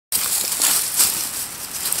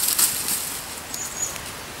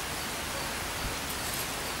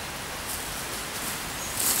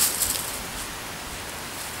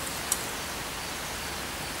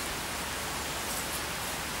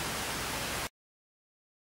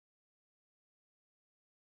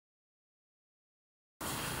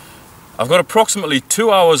I've got approximately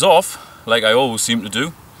 2 hours off, like I always seem to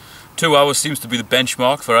do. 2 hours seems to be the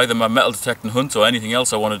benchmark for either my metal detecting hunt or anything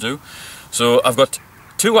else I want to do. So I've got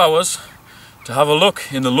 2 hours to have a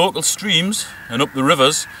look in the local streams and up the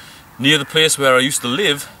rivers near the place where I used to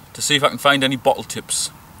live to see if I can find any bottle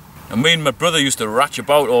tips. And me and my brother used to ratch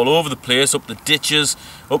about all over the place, up the ditches,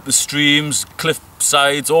 up the streams, cliff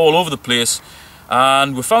sides, all over the place.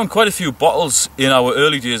 And we found quite a few bottles in our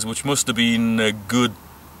early days, which must have been a good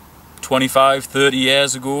 25, 30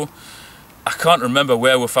 years ago. I can't remember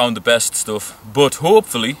where we found the best stuff, but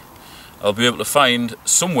hopefully I'll be able to find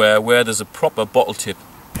somewhere where there's a proper bottle tip.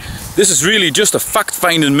 This is really just a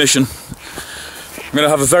fact-finding mission. I'm going to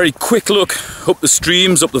have a very quick look up the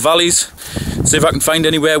streams, up the valleys, see if I can find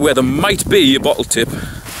anywhere where there might be a bottle tip.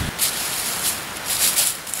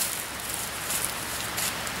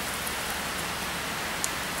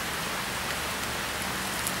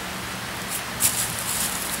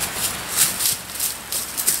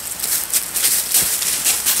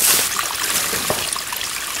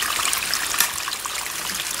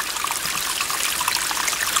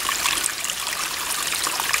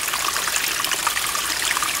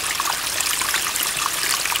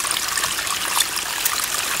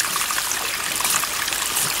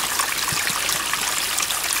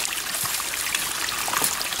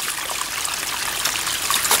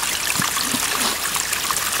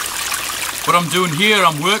 What I'm doing here,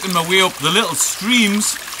 I'm working my way up the little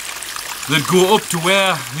streams that go up to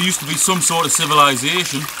where there used to be some sort of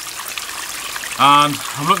civilization, and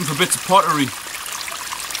I'm looking for bits of pottery.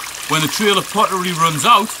 When the trail of pottery runs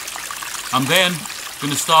out, I'm then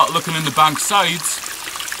going to start looking in the bank sides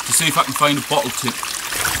to see if I can find a bottle tip.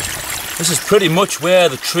 This is pretty much where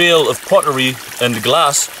the trail of pottery and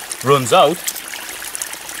glass runs out,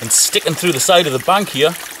 and sticking through the side of the bank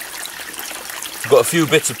here, I've got a few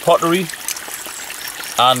bits of pottery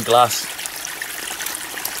and glass.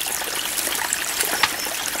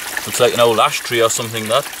 Looks like an old ashtray or something,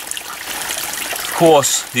 that. Of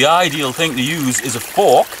course, the ideal thing to use is a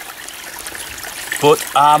fork, but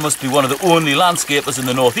I must be one of the only landscapers in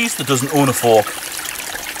the northeast that doesn't own a fork.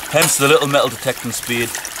 Hence the little metal detecting spade.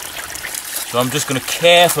 So I'm just going to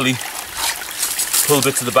carefully pull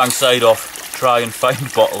bits of the bank side off, try and find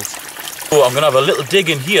bottles. So I'm going to have a little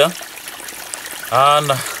dig in here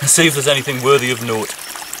and see if there's anything worthy of note.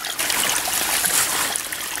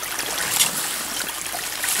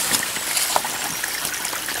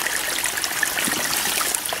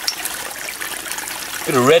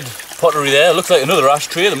 Bit of red pottery there, looks like another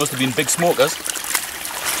ashtray, there must have been big smokers.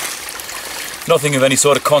 Nothing of any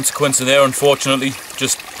sort of consequence in there, unfortunately,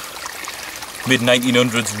 just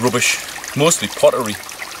mid-1900s rubbish, mostly pottery.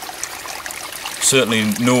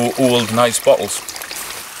 Certainly no old nice bottles.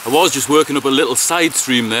 I was just working up a little side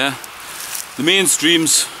stream there. The main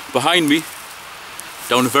stream's behind me,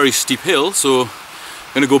 down a very steep hill, so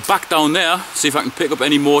I'm going to go back down there, see if I can pick up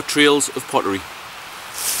any more trails of pottery.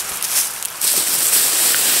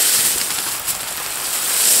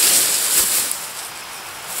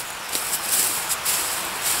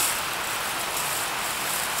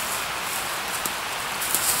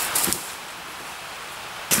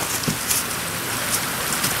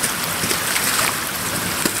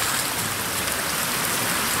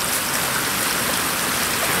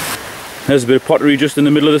 There's a bit of pottery just in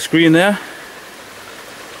the middle of the screen there.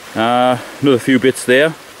 Another few bits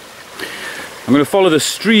there. I'm going to follow the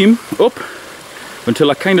stream up until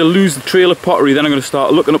I kind of lose the trail of pottery. Then I'm going to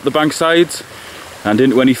start looking up the bank sides and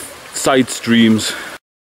into any side streams.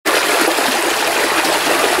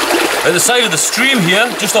 At the side of the stream here,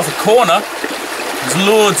 just off a corner, there's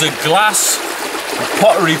loads of glass and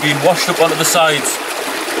pottery being washed up onto the sides.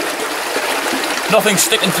 Nothing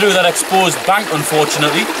sticking through that exposed bank,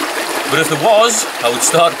 unfortunately. But if there was, I would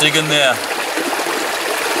start digging there.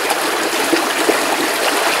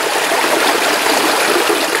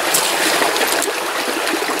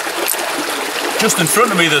 Just in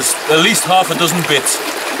front of me there's at least half a dozen bits.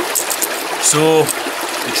 So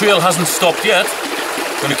the trail hasn't stopped yet.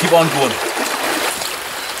 I'm going to keep on going.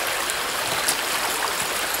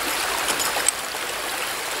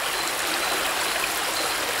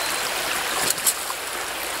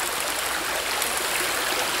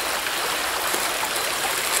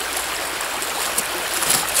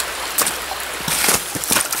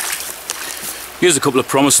 Here's a couple of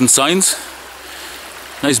promising signs.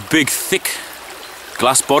 Nice big thick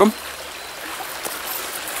glass bottom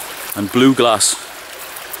and blue glass.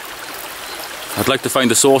 I'd like to find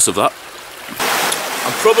the source of that.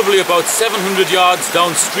 I'm probably about 700 yards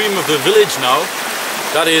downstream of the village now.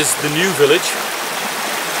 That is the new village.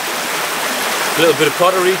 A little bit of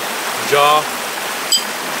pottery, a jar,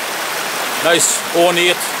 Nice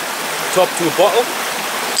ornate top to a bottle.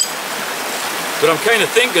 But I'm kind of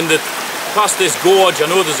thinking that past this gorge, I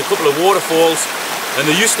know there's a couple of waterfalls, and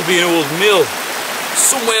there used to be an old mill.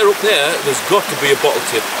 Somewhere up there's got to be a bottle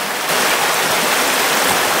tip.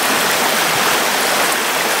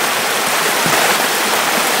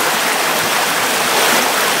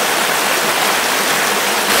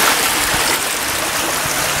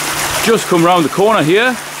 Just come round the corner here.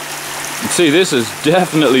 You can see this is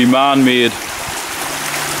definitely man-made.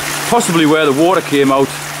 Possibly where the water came out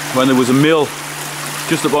when there was a mill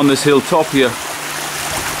just up on this hilltop here.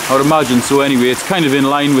 I would imagine so anyway. It's kind of in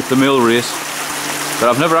line with the mill race, but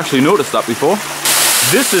I've never actually noticed that before.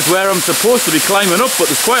 This is where I'm supposed to be climbing up, but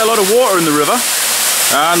there's quite a lot of water in the river,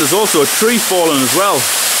 and there's also a tree falling as well,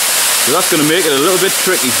 so that's going to make it a little bit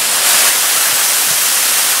tricky.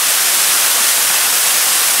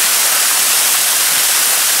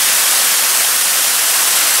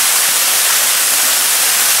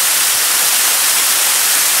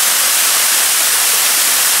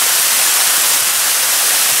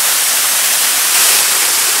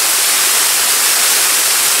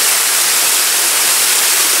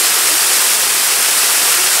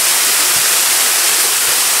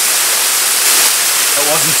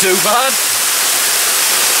 Wasn't too bad.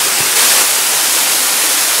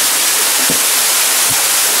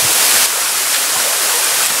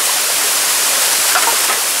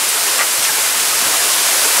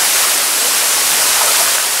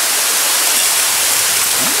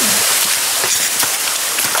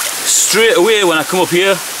 Straight away when I come up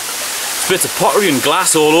here, bits of pottery and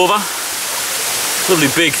glass all over. Lovely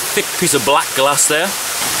big thick piece of black glass there.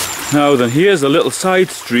 Now then, here's a little side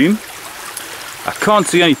stream. I can't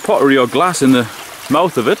see any pottery or glass in the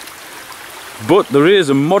mouth of it, but there is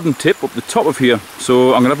a modern tip up the top of here,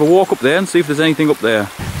 so I'm going to have a walk up there and see if there's anything up there.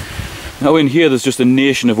 Now in here there's just a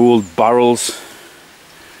nation of old barrels,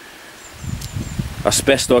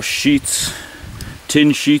 asbestos sheets,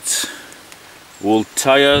 tin sheets, old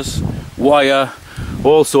tyres, wire,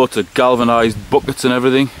 all sorts of galvanised buckets and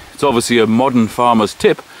everything. It's obviously a modern farmer's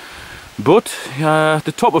tip, but at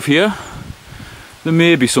the top of here there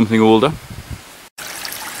may be something older.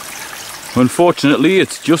 Unfortunately,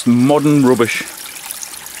 it's just modern rubbish.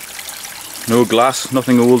 No glass,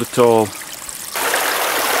 nothing old at all.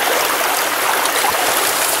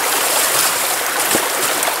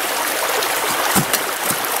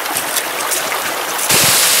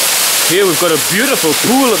 Here we've got a beautiful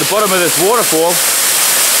pool at the bottom of this waterfall.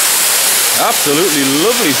 Absolutely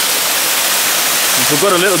lovely. If we've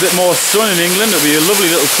got a little bit more sun in England, it'll be a lovely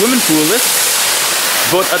little swimming pool this.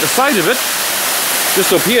 But at the side of it,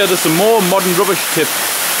 just up here, there's some more modern rubbish tip,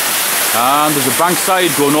 and there's a bank side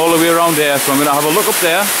going all the way around there, so I'm going to have a look up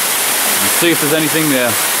there and see if there's anything there.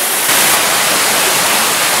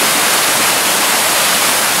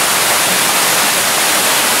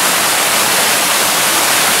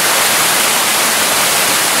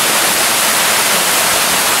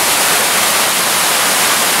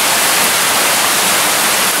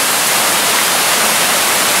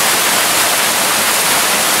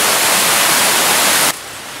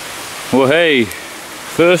 Well, hey,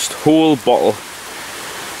 first whole bottle,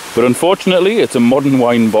 but unfortunately it's a modern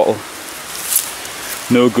wine bottle.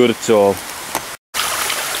 No good at all.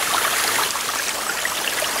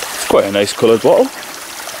 It's quite a nice coloured bottle.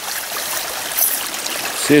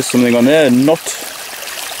 Says something on there, not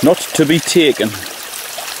to be taken.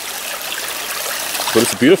 But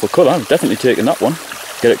it's a beautiful colour. I'm definitely taking that one.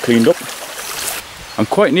 Get it cleaned up. I'm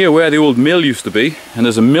quite near where the old mill used to be, and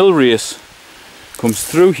there's a mill race comes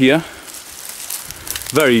through here.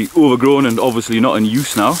 Very overgrown and obviously not in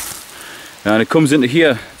use now, and it comes into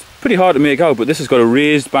here. It's pretty hard to make out, but this has got a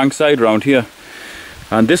raised bankside around here,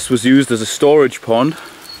 and this was used as a storage pond,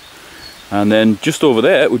 and then just over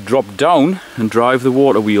there it would drop down and drive the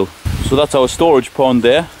water wheel. So that's our storage pond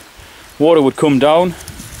there. Water would come down,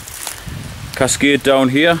 cascade down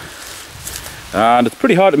here, and it's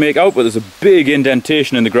pretty hard to make out, but there's a big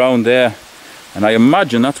indentation in the ground there, and I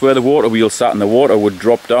imagine that's where the water wheel sat, and the water would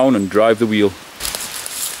drop down and drive the wheel.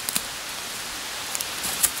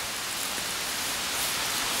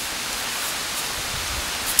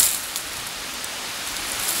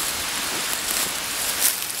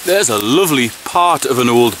 There's a lovely part of an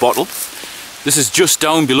old bottle. This is just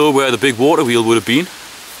down below where the big water wheel would have been.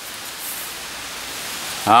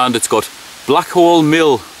 And it's got Blackhole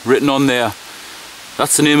Mill written on there.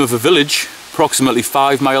 That's the name of a village approximately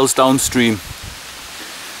 5 miles downstream.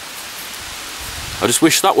 I just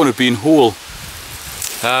wish that one had been whole.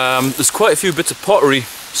 There's quite a few bits of pottery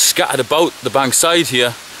scattered about the bank side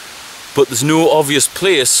here, but there's no obvious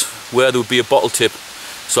place where there would be a bottle tip.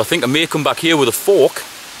 So I think I may come back here with a fork,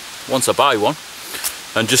 once I buy one,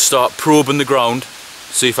 and just start probing the ground,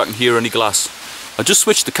 see if I can hear any glass. I just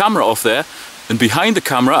switched the camera off there, and behind the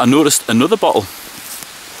camera I noticed another bottle.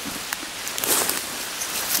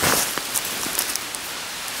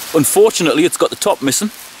 Unfortunately, it's got the top missing.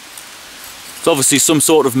 It's obviously some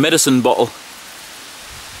sort of medicine bottle.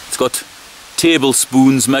 It's got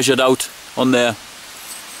tablespoons measured out on there.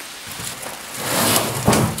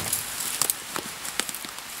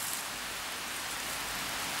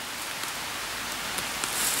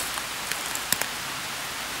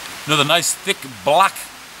 Another nice thick black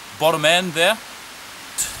bottom end there.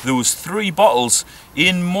 There was 3 bottles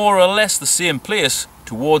in more or less the same place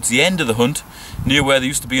towards the end of the hunt, near where there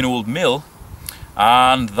used to be an old mill,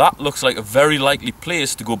 and that looks like a very likely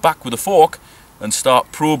place to go back with a fork and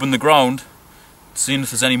start probing the ground, seeing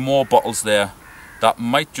if there's any more bottles there. That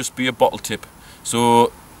might just be a bottle tip.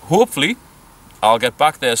 So hopefully I'll get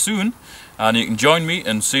back there soon and you can join me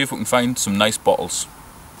and see if we can find some nice bottles.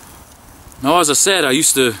 Now, as I said, I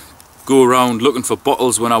used to go around looking for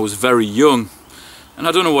bottles when I was very young, and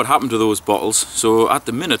I don't know what happened to those bottles, so at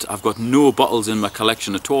the minute I've got no bottles in my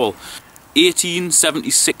collection at all.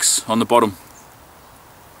 1876 on the bottom.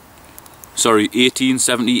 Sorry,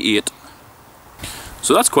 1878.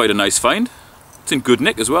 So that's quite a nice find. It's in good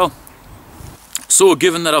nick as well. So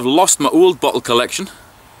given that I've lost my old bottle collection,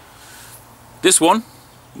 this one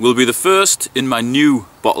will be the first in my new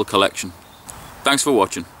bottle collection. Thanks for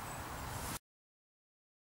watching.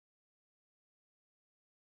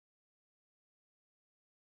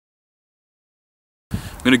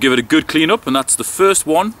 I'm going to give it a good clean up, and that's the first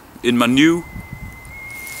one in my new...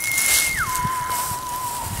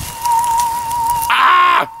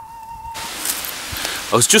 Ah!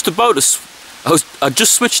 I was just about to... I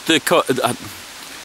just switched the...